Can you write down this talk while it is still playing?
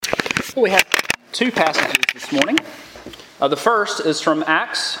We have two passages this morning. The first is from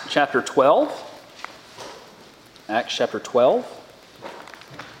Acts chapter 12. Acts chapter 12.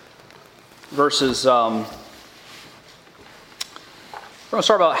 Verses, we're going to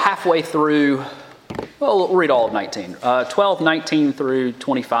start about halfway through, well, we'll read all of 19. 12, 19 through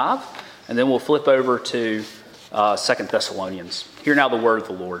 25, and then we'll flip over to 2 Thessalonians. Hear now the word of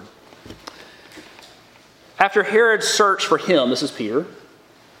the Lord. After Herod searched for him, this is Peter,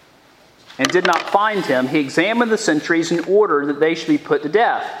 and did not find him, he examined the sentries and ordered that they should be put to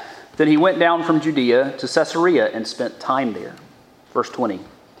death. Then he went down from Judea to Caesarea and spent time there. Verse 20.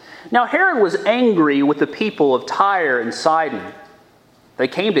 Now Herod was angry with the people of Tyre and Sidon. They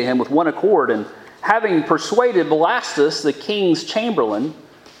came to him with one accord, and having persuaded Blastus, the king's chamberlain,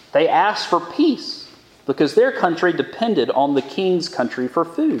 they asked for peace, because their country depended on the king's country for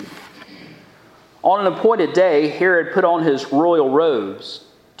food. On an appointed day, Herod put on his royal robes,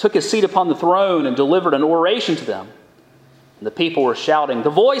 took his seat upon the throne, and delivered an oration to them. And the people were shouting,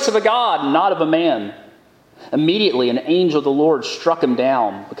 "The voice of a God, not of a man." Immediately an angel of the Lord struck him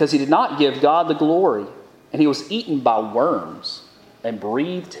down, because he did not give God the glory, and he was eaten by worms and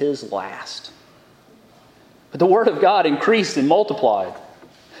breathed his last. But the word of God increased and multiplied.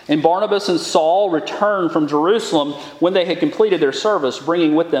 And Barnabas and Saul returned from Jerusalem when they had completed their service,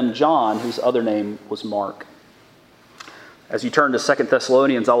 bringing with them John, whose other name was Mark. As you turn to 2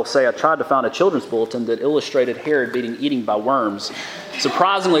 Thessalonians, I will say I tried to find a children's bulletin that illustrated Herod being eaten by worms.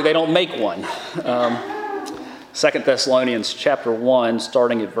 Surprisingly, they don't make one. 2 Thessalonians chapter 1,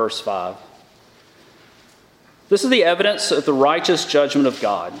 starting at verse 5. This is the evidence of the righteous judgment of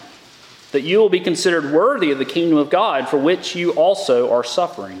God, that you will be considered worthy of the kingdom of God, for which you also are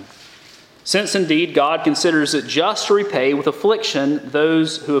suffering. Since indeed God considers it just to repay with affliction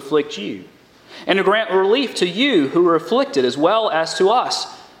those who afflict you, and to grant relief to you who are afflicted, as well as to us,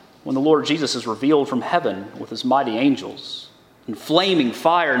 when the Lord Jesus is revealed from heaven with his mighty angels, in flaming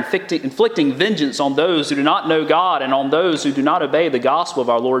fire, inflicting vengeance on those who do not know God and on those who do not obey the gospel of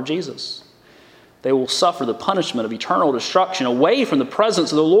our Lord Jesus. They will suffer the punishment of eternal destruction away from the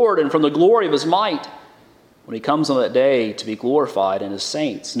presence of the Lord and from the glory of his might, when he comes on that day to be glorified in his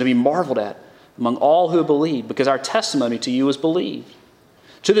saints and to be marveled at among all who believe, because our testimony to you is believed.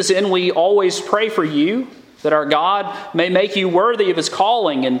 To this end, we always pray for you, that our God may make you worthy of his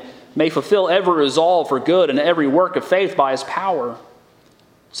calling and may fulfill every resolve for good and every work of faith by his power,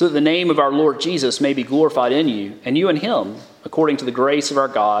 so that the name of our Lord Jesus may be glorified in you, and you in him, according to the grace of our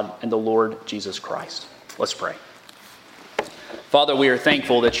God and the Lord Jesus Christ. Let's pray. Father, we are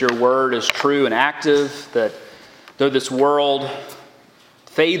thankful that your word is true and active, that though this world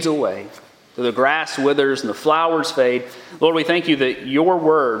fades away, though the grass withers and the flowers fade, Lord, we thank you that your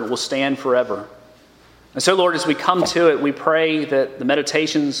word will stand forever. And so, Lord, as we come to it, we pray that the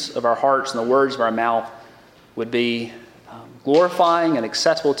meditations of our hearts and the words of our mouth would be glorifying and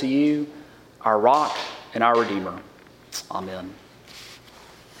acceptable to you, our rock and our Redeemer. Amen.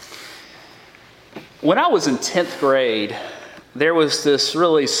 When I was in 10th grade, there was this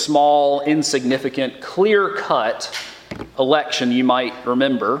really small, insignificant, clear-cut election you might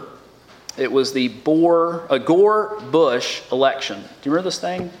remember. It was the Gore-Bush election. Do you remember this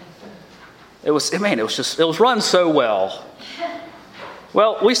thing? It was run so well.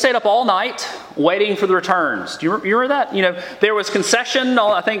 Well, we stayed up all night waiting for the returns. Do you remember that? You know, there was concession.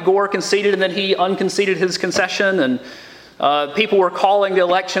 I think Gore conceded, and then he unconceded his concession, and people were calling the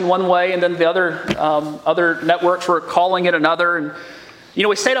election one way, and then the other networks were calling it another. And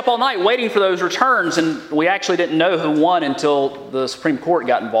we stayed up all night waiting for those returns, and we actually didn't know who won until the Supreme Court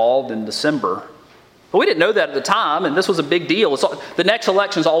got involved in December. But we didn't know that at the time, and this was a big deal. The next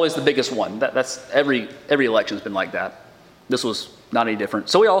election is always the biggest one. That's every election's been like that. This was not any different.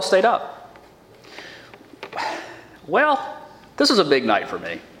 So we all stayed up. Well, this was a big night for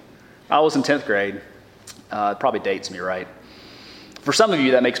me. I was in 10th grade. It probably dates me, right? For some of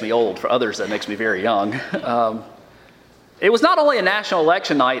you, that makes me old. For others, that makes me very young. It was not only a national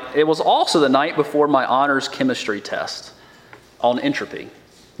election night, it was also the night before my honors chemistry test on entropy.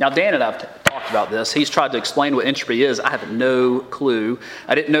 Now, Dan and I have talked about this. He's tried to explain what entropy is. I have no clue.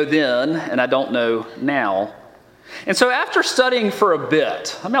 I didn't know then, and I don't know now. And so after studying for a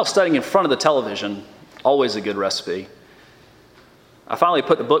bit, I was studying in front of the television, always a good recipe, I finally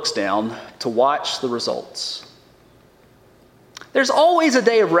put the books down to watch the results. There's always a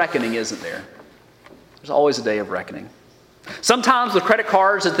day of reckoning, isn't there? There's always a day of reckoning. Sometimes with credit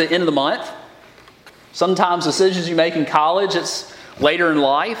cards at the end of the month. Sometimes decisions you make in college, it's later in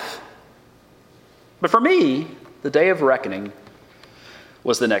life. But for me, the day of reckoning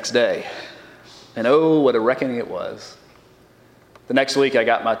was the next day. And oh, what a reckoning it was. The next week I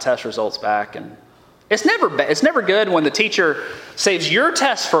got my test results back, and it's never good when the teacher saves your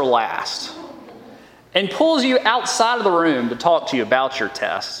test for last and pulls you outside of the room to talk to you about your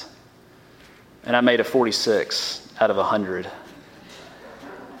test. And I made a 46 out of 100.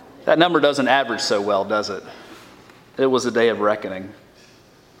 That number doesn't average so well, does it? It was a day of reckoning.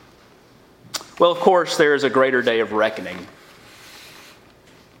 Well, of course, there is a greater day of reckoning.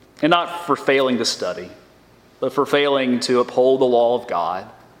 And not for failing to study, but for failing to uphold the law of God,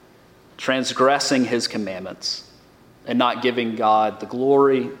 transgressing his commandments, and not giving God the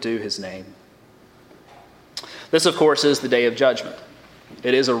glory due his name. This, of course, is the day of judgment.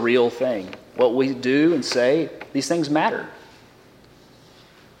 It is a real thing. What we do and say, these things matter.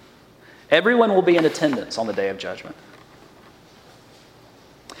 Everyone will be in attendance on the day of judgment.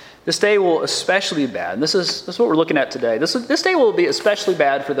 This day will especially be bad, and this is what we're looking at today. This day will be especially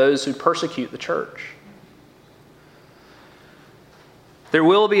bad for those who persecute the church. There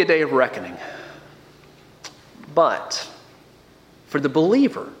will be a day of reckoning. But for the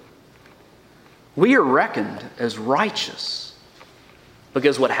believer, we are reckoned as righteous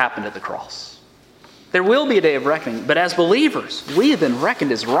because of what happened at the cross. There will be a day of reckoning, but as believers, we have been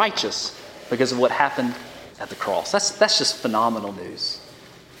reckoned as righteous because of what happened at the cross. That's just phenomenal news.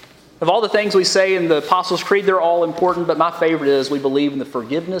 Of all the things we say in the Apostles' Creed, they're all important, but my favorite is we believe in the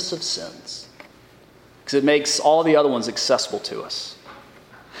forgiveness of sins because it makes all the other ones accessible to us.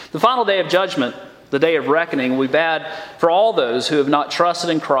 The final day of judgment, the day of reckoning, will be bad for all those who have not trusted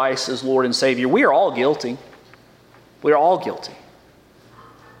in Christ as Lord and Savior. We are all guilty. We are all guilty.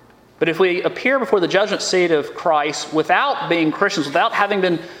 But if we appear before the judgment seat of Christ without being Christians, without having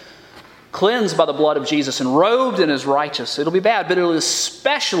been cleansed by the blood of Jesus and robed in his righteousness, it'll be bad, but it'll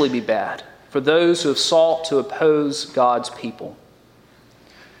especially be bad for those who have sought to oppose God's people.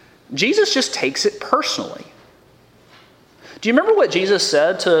 Jesus just takes it personally. Do you remember what Jesus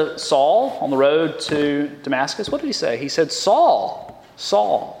said to Saul on the road to Damascus? What did he say? He said, Saul,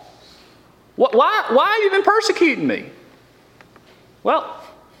 Saul, why have you been persecuting me? Well,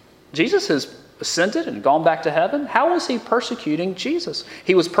 Jesus has ascended and gone back to heaven. How was he persecuting Jesus?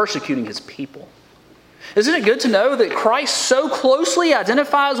 He was persecuting his people. Isn't it good to know that Christ so closely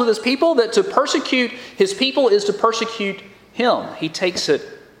identifies with his people that to persecute his people is to persecute him? He takes it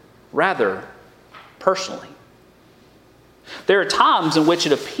rather personally. There are times in which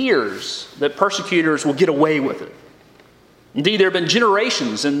it appears that persecutors will get away with it. Indeed, there have been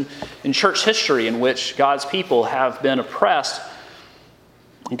generations in church history in which God's people have been oppressed.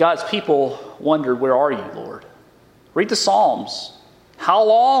 And God's people wondered, where are you, Lord? Read the Psalms. How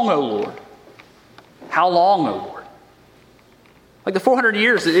long, O Lord? How long, O Lord? Like the 400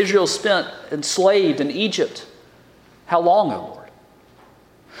 years that Israel spent enslaved in Egypt. How long, O Lord?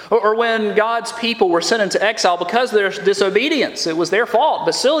 Or when God's people were sent into exile because of their disobedience. It was their fault.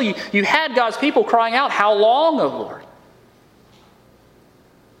 But still, you had God's people crying out, how long, O Lord?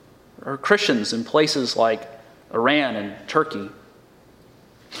 Or Christians in places like Iran and Turkey.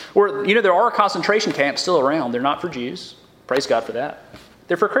 Or, there are concentration camps still around. They're not for Jews. Praise God for that.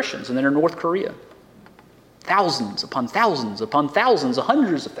 They're for Christians. And then in North Korea, thousands upon thousands upon thousands,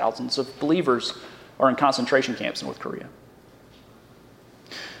 hundreds of thousands of believers are in concentration camps in North Korea.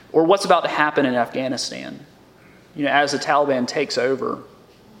 Or what's about to happen in Afghanistan. As the Taliban takes over,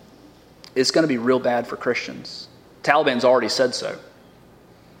 it's going to be real bad for Christians. Taliban's already said so.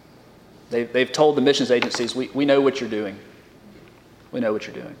 They've told the missions agencies, we know what you're doing. We know what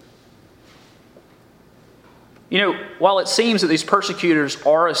you're doing. While it seems that these persecutors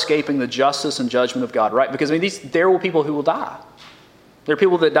are escaping the justice and judgment of God, right? Because there will be people who will die. There are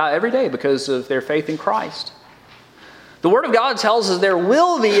people that die every day because of their faith in Christ. The Word of God tells us there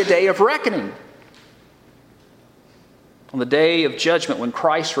will be a day of reckoning. On the day of judgment when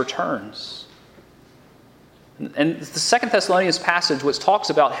Christ returns. And the 2 Thessalonians passage, which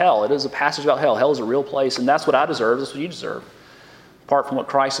talks about hell, it is a passage about hell. Hell is a real place, and that's what I deserve, that's what you deserve, apart from what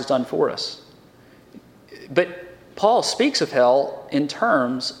Christ has done for us. But Paul speaks of hell in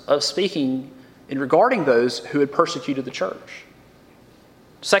terms of speaking in regarding those who had persecuted the church.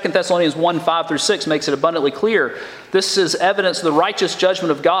 2 Thessalonians 1:5-6 makes it abundantly clear. This is evidence of the righteous judgment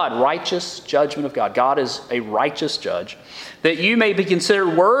of God. Righteous judgment of God. God is a righteous judge. That you may be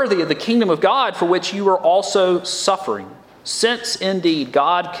considered worthy of the kingdom of God for which you are also suffering. Since indeed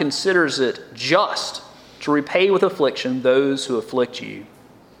God considers it just to repay with affliction those who afflict you.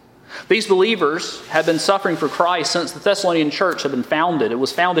 These believers have been suffering for Christ since the Thessalonian church had been founded. It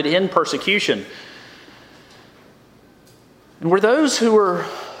was founded in persecution. And were those who were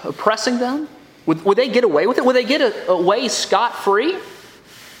oppressing them, would they get away with it? Would they get away scot-free?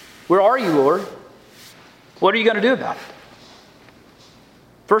 Where are you, Lord? What are you going to do about it?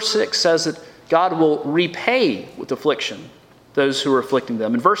 Verse 6 says that God will repay with affliction those who are afflicting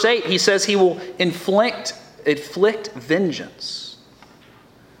them. In verse 8, he says he will inflict vengeance.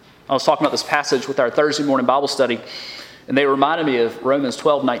 I was talking about this passage with our Thursday morning Bible study, and they reminded me of Romans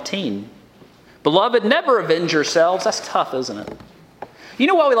 12:19. Beloved, never avenge yourselves. That's tough, isn't it? You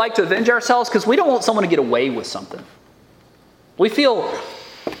know why we like to avenge ourselves? Because we don't want someone to get away with something. We feel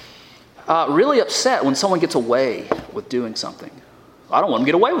really upset when someone gets away with doing something. I don't want them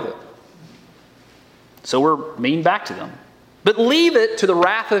to get away with it. So we're mean back to them. But leave it to the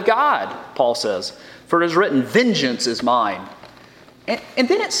wrath of God, Paul says. For it is written, vengeance is mine. And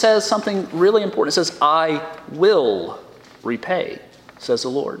then it says something really important. It says, I will repay, says the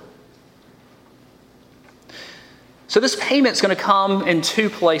Lord. So this payment's going to come in two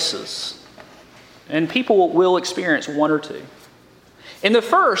places. And people will experience one or two. And the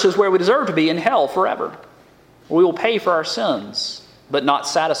first is where we deserve to be, in hell forever. We will pay for our sins, but not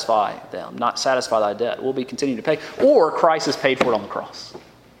satisfy them, not satisfy thy debt. We'll be continuing to pay. Or Christ has paid for it on the cross.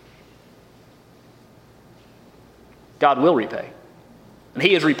 God will repay. And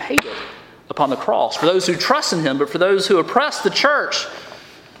he has repaid it upon the cross for those who trust in him, but for those who oppress the church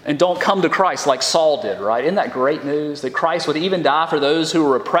and don't come to Christ like Saul did, right? Isn't that great news? That Christ would even die for those who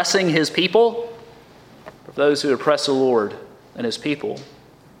were oppressing his people, for those who oppress the Lord and his people.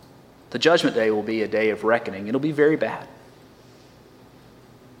 The judgment day will be a day of reckoning. It'll be very bad.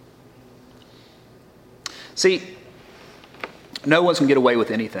 See, no one's going to get away with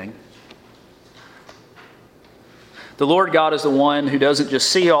anything. The Lord God is the one who doesn't just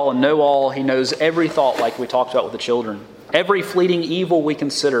see all and know all. He knows every thought, like we talked about with the children. Every fleeting evil we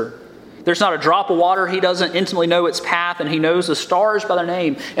consider. There's not a drop of water he doesn't intimately know its path, and he knows the stars by their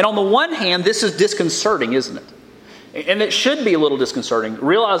name. And on the one hand, this is disconcerting, isn't it? And it should be a little disconcerting,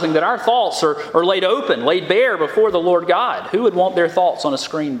 realizing that our thoughts are laid open, laid bare before the Lord God. Who would want their thoughts on a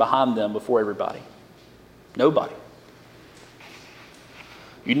screen behind them before everybody? Nobody.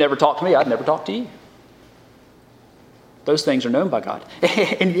 You'd never talk to me, I'd never talk to you. Those things are known by God.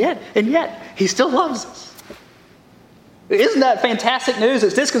 And yet, he still loves us. Isn't that fantastic news?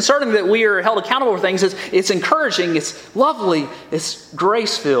 It's disconcerting that we are held accountable for things. It's encouraging, it's lovely, it's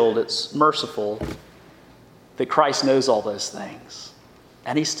grace-filled, it's merciful that Christ knows all those things.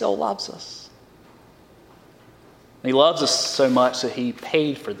 And he still loves us. He loves us so much that he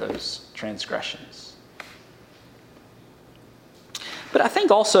paid for those transgressions. But I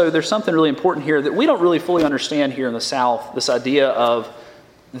think also there's something really important here that we don't really fully understand here in the South, this idea of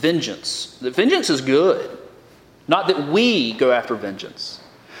vengeance. That vengeance is good. Not that we go after vengeance.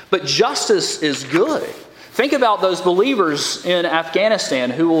 But justice is good. Think about those believers in Afghanistan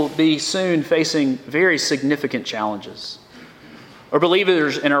who will be soon facing very significant challenges. Or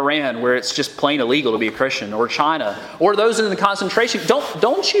believers in Iran where it's just plain illegal to be a Christian. Or China. Or those in the concentration.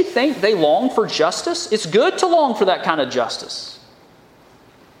 Don't you think they long for justice? It's good to long for that kind of justice.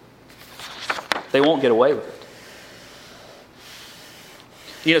 They won't get away with it.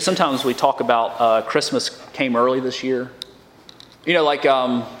 You know, sometimes we talk about Christmas came early this year. You know, like,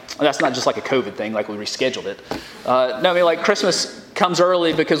 that's not just like a COVID thing, like we rescheduled it. No, I mean, like Christmas comes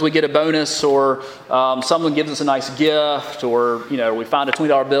early because we get a bonus, or someone gives us a nice gift, or, you know, we find a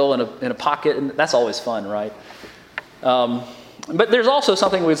 $20 bill in a pocket, and that's always fun, right? But there's also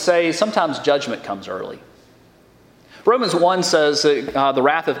something we'd say, sometimes judgment comes early. Romans 1 says that the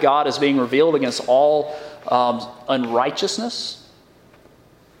wrath of God is being revealed against all unrighteousness,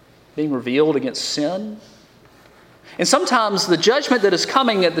 being revealed against sin. And sometimes the judgment that is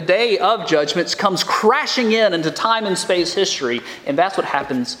coming at the day of judgments comes crashing into time and space history, and that's what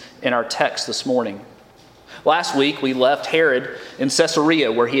happens in our text this morning. Last week, we left Herod in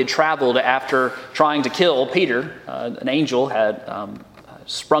Caesarea, where he had traveled after trying to kill Peter. An angel had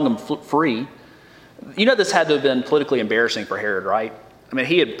sprung him free. You know, this had to have been politically embarrassing for Herod, right? I mean,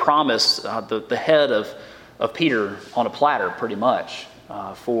 he had promised the head of Peter on a platter, pretty much,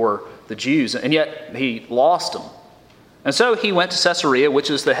 for the Jews, and yet he lost him. And so he went to Caesarea,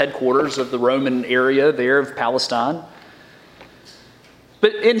 which is the headquarters of the Roman area there of Palestine.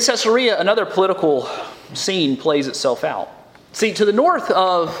 But in Caesarea, another political scene plays itself out. See, to the north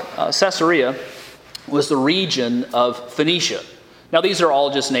of Caesarea was the region of Phoenicia. Now, these are all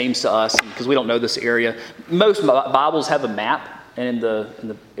just names to us because we don't know this area. Most Bibles have a map, and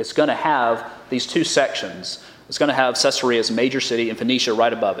it's going to have these two sections. It's going to have Caesarea as a major city and Phoenicia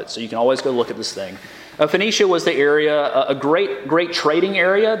right above it. So you can always go look at this thing. Phoenicia was the area, a great trading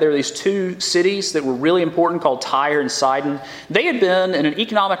area. There are these two cities that were really important called Tyre and Sidon. They had been in an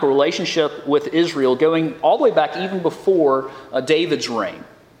economic relationship with Israel going all the way back even before David's reign.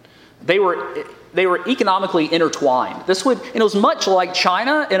 They were they were economically intertwined. It was much like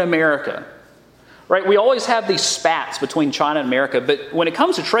China and America. Right? We always have these spats between China and America, but when it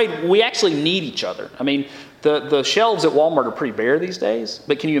comes to trade, we actually need each other. I mean, the shelves at Walmart are pretty bare these days,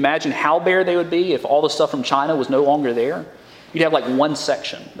 but can you imagine how bare they would be if all the stuff from China was no longer there? You'd have like one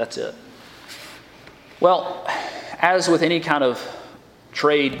section, that's it. Well, as with any kind of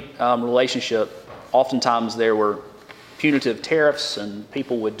trade relationship, oftentimes there were punitive tariffs and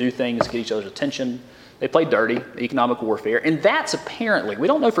people would do things to get each other's attention. They played dirty, economic warfare. And that's apparently, we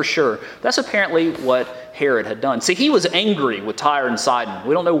don't know for sure, that's apparently what Herod had done. See, he was angry with Tyre and Sidon.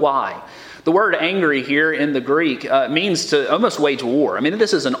 We don't know why. The word angry here in the Greek means to almost wage war. I mean,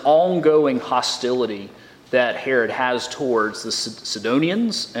 this is an ongoing hostility that Herod has towards the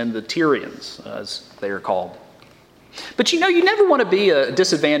Sidonians and the Tyrians, as they are called. But you never want to be a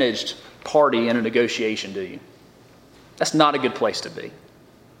disadvantaged party in a negotiation, do you? That's not a good place to be.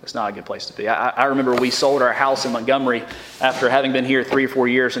 It's not a good place to be. I remember we sold our house in Montgomery after having been here 3 or 4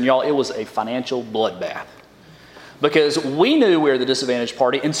 years, and y'all, it was a financial bloodbath. Because we knew we were the disadvantaged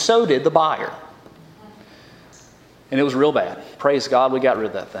party, and so did the buyer. And it was real bad. Praise God, we got rid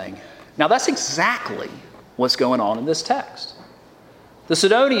of that thing. Now, that's exactly what's going on in this text. The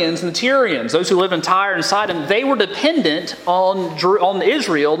Sidonians and the Tyrians, those who live in Tyre and Sidon, they were dependent on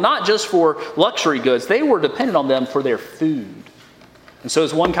Israel, not just for luxury goods. They were dependent on them for their food. And so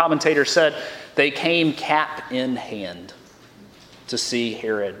as one commentator said, they came cap in hand to see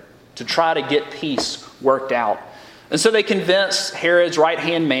Herod, to try to get peace worked out. And so they convinced Herod's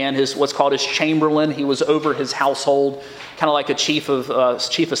right-hand man, what's called his chamberlain. He was over his household, kind of like a chief of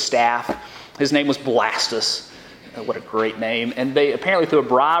staff. His name was Blastus. What a great name. And they apparently, through a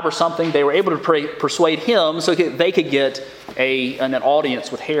bribe or something, they were able to persuade him so they could get an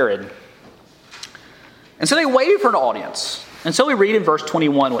audience with Herod. And so they waited for an audience. And so we read in verse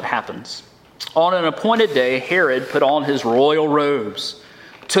 21 what happens. On an appointed day, Herod put on his royal robes,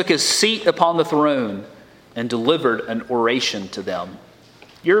 took his seat upon the throne, and delivered an oration to them.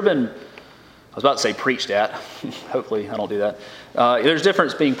 You ever been, I was about to say preached at. Hopefully I don't do that. There's a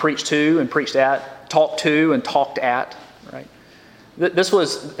difference being preached to and preached at, talked to and talked at, right?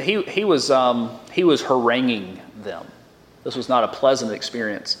 He was haranguing them. This was not a pleasant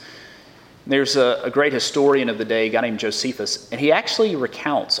experience. There's a great historian of the day, a guy named Josephus, and he actually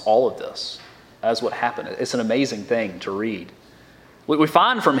recounts all of this as what happened. It's an amazing thing to read. We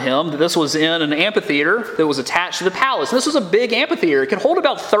find from him that this was in an amphitheater that was attached to the palace. And this was a big amphitheater. It could hold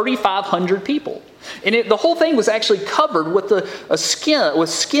about 3,500 people. And the whole thing was actually covered with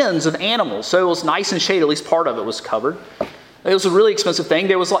skins of animals. So it was nice and shady. At least part of it was covered. It was a really expensive thing.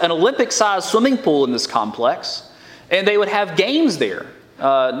 There was an Olympic-sized swimming pool in this complex. And they would have games there.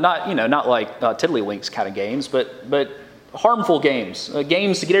 Not like tiddlywinks kind of games, but harmful games,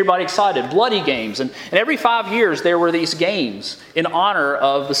 games to get everybody excited, bloody games. And every 5 years there were these games in honor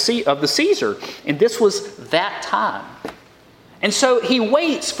of the Caesar. And this was that time. And so he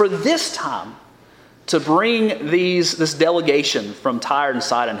waits for this time to bring this delegation from Tyre and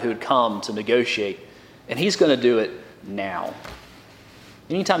Sidon who had come to negotiate. And he's going to do it now.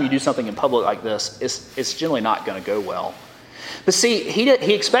 Anytime you do something in public like this, it's generally not going to go well. But see, he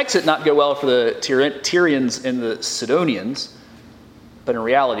expects it not to go well for the Tyrians and the Sidonians, but in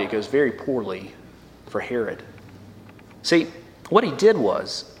reality it goes very poorly for Herod. See, what he did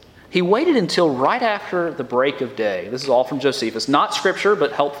was, he waited until right after the break of day. This is all from Josephus, not scripture,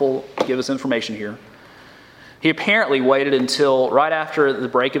 but helpful to give us information here. He apparently waited until right after the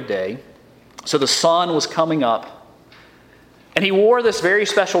break of day, so the sun was coming up, and he wore this very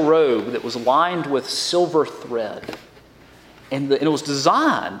special robe that was lined with silver thread. And it was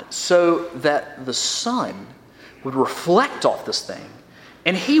designed so that the sun would reflect off this thing.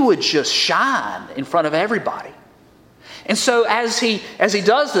 And he would just shine in front of everybody. And so as he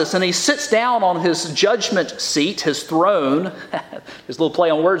does this and he sits down on his judgment seat, his throne, there's a little play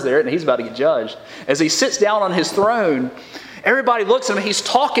on words there, and he's about to get judged. As he sits down on his throne, everybody looks at him, he's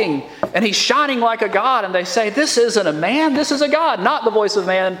talking, and he's shining like a god. And they say, this isn't a man, this is a god. Not the voice of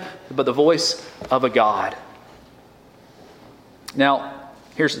man, but the voice of a god. Now,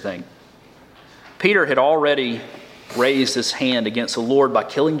 here's the thing. Peter had already raised his hand against the Lord by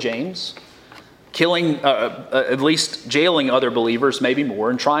killing James, at least jailing other believers, maybe more,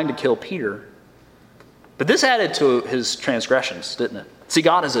 and trying to kill Peter. But this added to his transgressions, didn't it? See,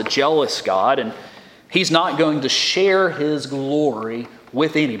 God is a jealous God, and he's not going to share his glory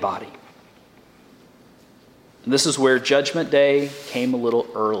with anybody. And this is where Judgment Day came a little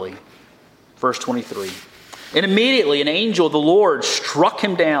early. Verse 23. And immediately an angel of the Lord struck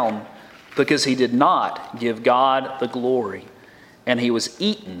him down because he did not give God the glory, and he was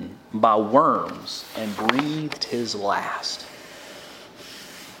eaten by worms and breathed his last.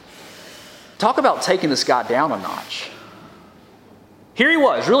 Talk about taking this guy down a notch. Here he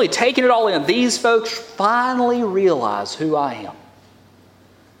was, really taking it all in. These folks finally realize who I am.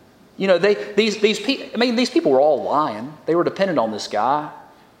 You know, these people were all lying. They were dependent on this guy.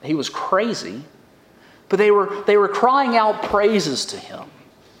 He was crazy. But they were crying out praises to him.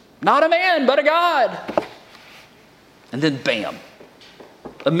 Not a man, but a God. And then bam.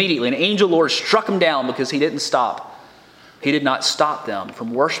 Immediately, an angel of the Lord struck him down because he didn't stop. He did not stop them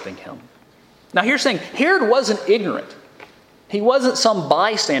from worshiping him. Now here's the thing. Herod wasn't ignorant. He wasn't some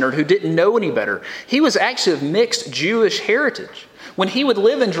bystander who didn't know any better. He was actually of mixed Jewish heritage. When he would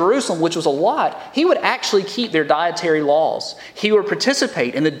live in Jerusalem, which was a lot, he would actually keep their dietary laws. He would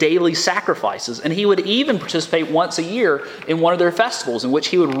participate in the daily sacrifices, and he would even participate once a year in one of their festivals in which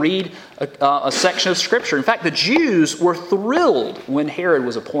he would read a section of Scripture. In fact, the Jews were thrilled when Herod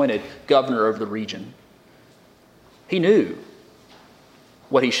was appointed governor of the region. He knew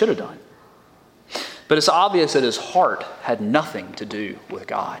what he should have done. But it's obvious that his heart had nothing to do with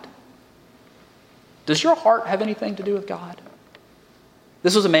God. Does your heart have anything to do with God?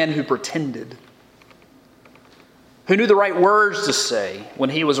 This was a man who pretended, who knew the right words to say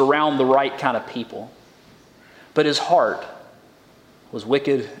when he was around the right kind of people. But his heart was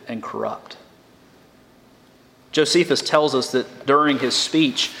wicked and corrupt. Josephus tells us that during his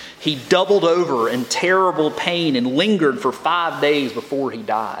speech, he doubled over in terrible pain and lingered for 5 days before he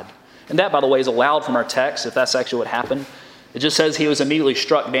died. And that, by the way, is allowed from our text, if that's actually what happened. It just says he was immediately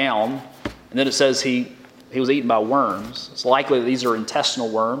struck down, and then it says he was eaten by worms. It's likely that these are intestinal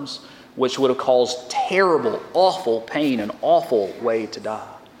worms, which would have caused terrible, awful pain, an awful way to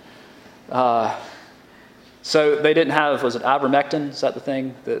die. So they didn't have, was it ivermectin? Is that the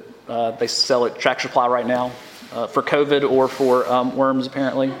thing that they sell at Tractor Supply right now for COVID or for worms,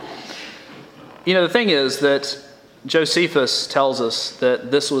 apparently? You know, the thing is that Josephus tells us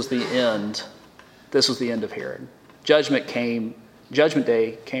that this was the end. This was the end of Herod. Judgment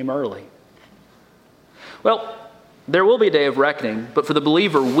day came early. Well, there will be a day of reckoning, but for the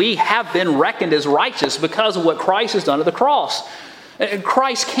believer, we have been reckoned as righteous because of what Christ has done at the cross.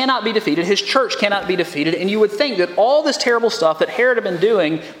 Christ cannot be defeated. His church cannot be defeated. And you would think that all this terrible stuff that Herod had been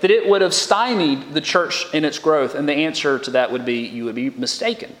doing, that it would have stymied the church in its growth. And the answer to that would be, you would be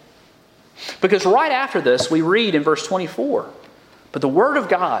mistaken. Because right after this, we read in verse 24, but the word of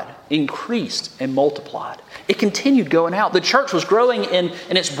God increased and multiplied. It continued going out. The church was growing in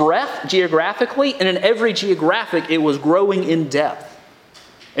its breadth geographically, and in every geographic, it was growing in depth.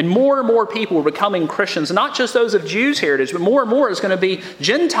 And more people were becoming Christians, not just those of Jews' heritage, but more and more it's going to be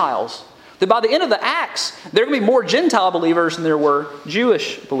Gentiles. That by the end of the Acts, there are going to be more Gentile believers than there were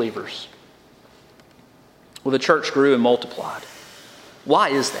Jewish believers. Well, the church grew and multiplied. Why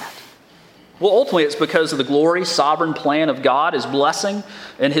is that? Well, ultimately, it's because of the glory, sovereign plan of God, His blessing,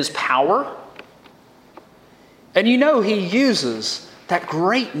 and His power. And you know He uses that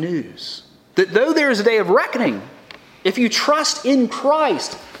great news that though there is a day of reckoning, if you trust in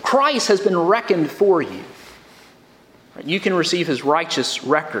Christ, Christ has been reckoned for you. You can receive His righteous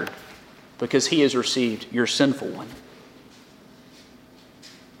record because He has received your sinful one.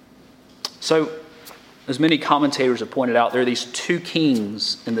 So, as many commentators have pointed out, there are these two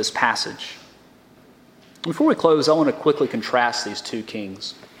kings in this passage. Before we close, I want to quickly contrast these two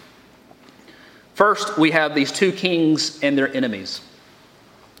kings. First, we have these two kings and their enemies.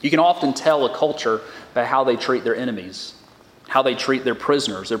 You can often tell a culture by how they treat their enemies, how they treat their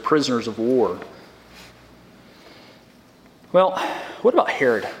prisoners of war. Well, what about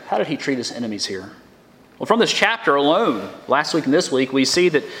Herod? How did he treat his enemies here? Well, from this chapter alone, last week and this week, we see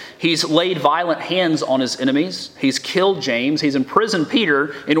that he's laid violent hands on his enemies. He's killed James. He's imprisoned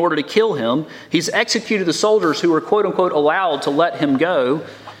Peter in order to kill him. He's executed the soldiers who were, quote unquote, allowed to let him go.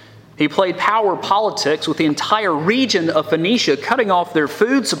 He played power politics with the entire region of Phoenicia, cutting off their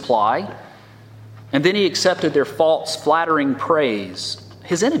food supply. And then he accepted their false, flattering praise,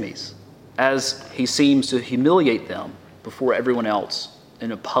 his enemies, as he seems to humiliate them before everyone else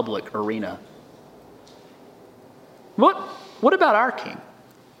in a public arena. What about our King?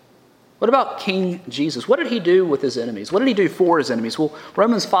 What about King Jesus? What did he do with his enemies? What did he do for his enemies? Well,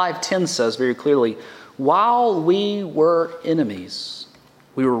 Romans 5:10 says very clearly, while we were enemies,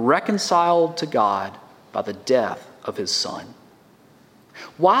 we were reconciled to God by the death of his Son.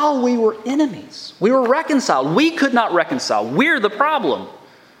 While we were enemies, we were reconciled. We could not reconcile. We're the problem.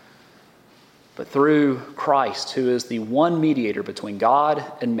 But through Christ, who is the one mediator between God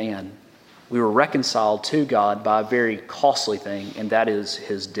and man, we were reconciled to God by a very costly thing, and that is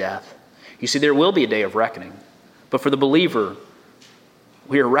his death. You see, there will be a day of reckoning. But for the believer,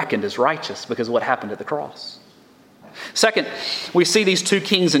 we are reckoned as righteous because of what happened at the cross. Second, we see these two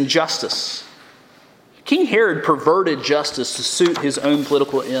kings in justice. King Herod perverted justice to suit his own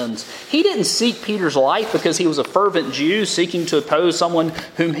political ends. He didn't seek Peter's life because he was a fervent Jew seeking to oppose someone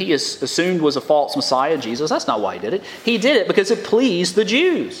whom he assumed was a false Messiah, Jesus. That's not why he did it. He did it because it pleased the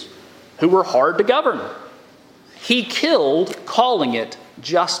Jews, who were hard to govern. He killed, calling it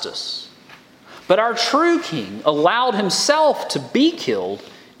justice. But our true king allowed himself to be killed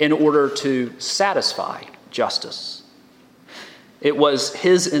in order to satisfy justice. It was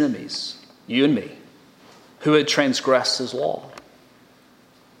his enemies, you and me, who had transgressed his law.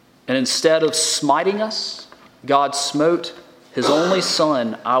 And instead of smiting us, God smote his only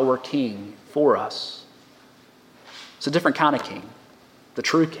son, our king, for us. It's a different kind of king, the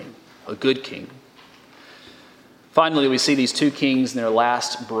true king, a good king. Finally, we see these two kings in their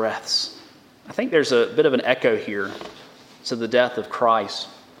last breaths. I think there's a bit of an echo here to the death of Christ.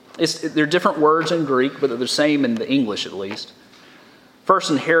 They're different words in Greek, but they're the same in the English at least.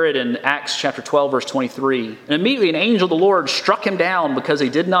 First in Herod in Acts chapter 12, verse 23. And immediately an angel of the Lord struck him down because he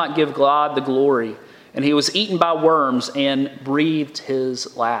did not give God the glory. And he was eaten by worms and breathed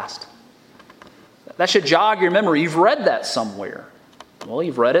his last. That should jog your memory. You've read that somewhere. Well,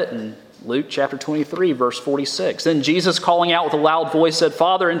 you've read it in Luke chapter 23, verse 46. Then Jesus, calling out with a loud voice, said,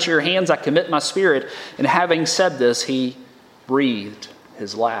 Father, into your hands I commit my spirit. And having said this, he breathed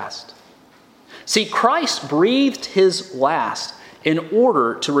his last. See, Christ breathed his last in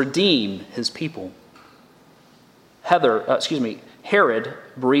order to redeem his people. Herod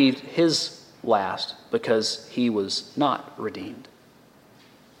breathed his last because he was not redeemed.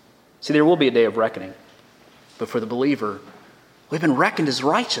 See, there will be a day of reckoning. But for the believer, we've been reckoned as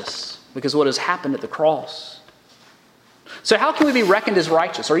righteous because of what has happened at the cross. So how can we be reckoned as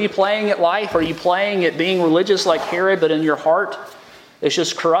righteous? Are you playing at life? Are you playing at being religious like Herod, but in your heart it's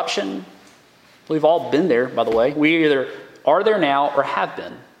just corruption? We've all been there, by the way. We either are there now or have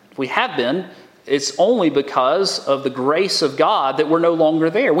been. If we have been, it's only because of the grace of God that we're no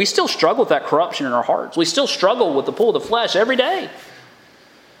longer there. We still struggle with that corruption in our hearts. We still struggle with the pull of the flesh every day.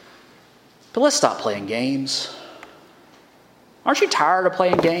 But let's stop playing games. Aren't you tired of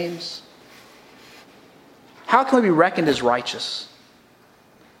playing games? How can we be reckoned as righteous?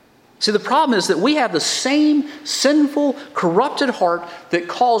 See, the problem is that we have the same sinful, corrupted heart that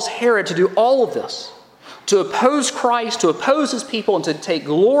caused Herod to do all of this, to oppose Christ, to oppose his people, and to take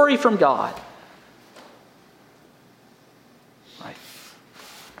glory from God. Right.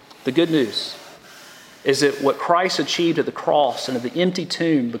 The good news is that what Christ achieved at the cross and at the empty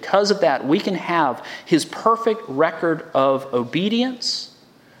tomb, because of that, we can have his perfect record of obedience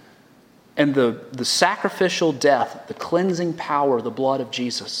and the sacrificial death, the cleansing power of the blood of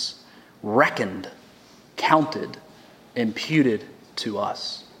Jesus reckoned, counted, imputed to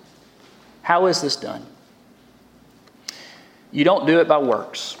us. How is this done? You don't do it by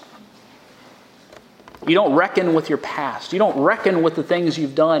works. You don't reckon with your past. You don't reckon with the things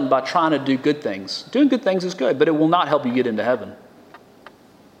you've done by trying to do good things. Doing good things is good, but it will not help you get into heaven.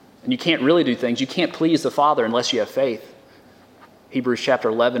 And you can't really do things. You can't please the Father unless you have faith. Hebrews chapter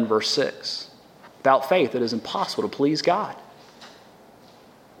 11, verse 6. Without faith, it is impossible to please God.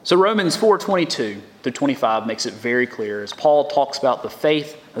 So Romans 4:22 through 25 makes it very clear as Paul talks about the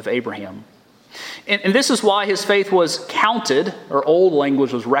faith of Abraham. And this is why his faith was counted, or old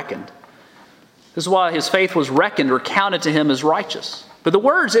language was reckoned. This is why his faith was reckoned or counted to him as righteous. But the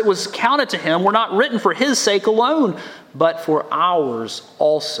words it was counted to him were not written for his sake alone, but for ours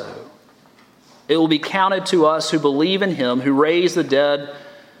also. It will be counted to us who believe in him, who raised the dead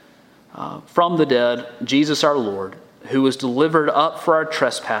from the dead, Jesus our Lord, who was delivered up for our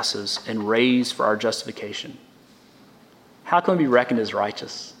trespasses and raised for our justification. How can we be reckoned as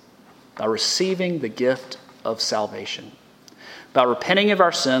righteous? By receiving the gift of salvation. By repenting of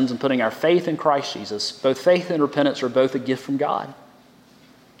our sins and putting our faith in Christ Jesus. Both faith and repentance are both a gift from God.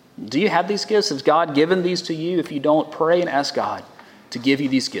 Do you have these gifts? Has God given these to you? If you don't, pray and ask God to give you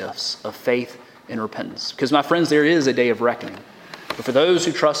these gifts of faith and repentance. Because, my friends, there is a day of reckoning. But for those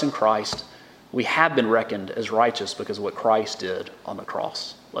who trust in Christ, we have been reckoned as righteous because of what Christ did on the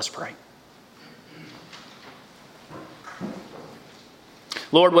cross. Let's pray.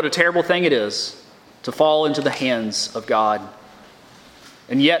 Lord, what a terrible thing it is to fall into the hands of God.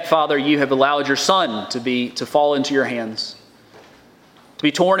 And yet, Father, you have allowed your Son to fall into your hands, to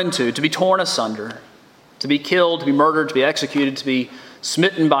be torn into, to be torn asunder, to be killed, to be murdered, to be executed, to be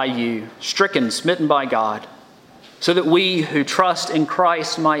smitten by you, stricken, smitten by God, so that we who trust in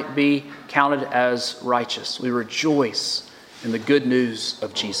Christ might be counted as righteous. We rejoice in the good news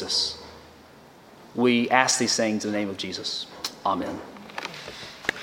of Jesus. We ask these things in the name of Jesus. Amen.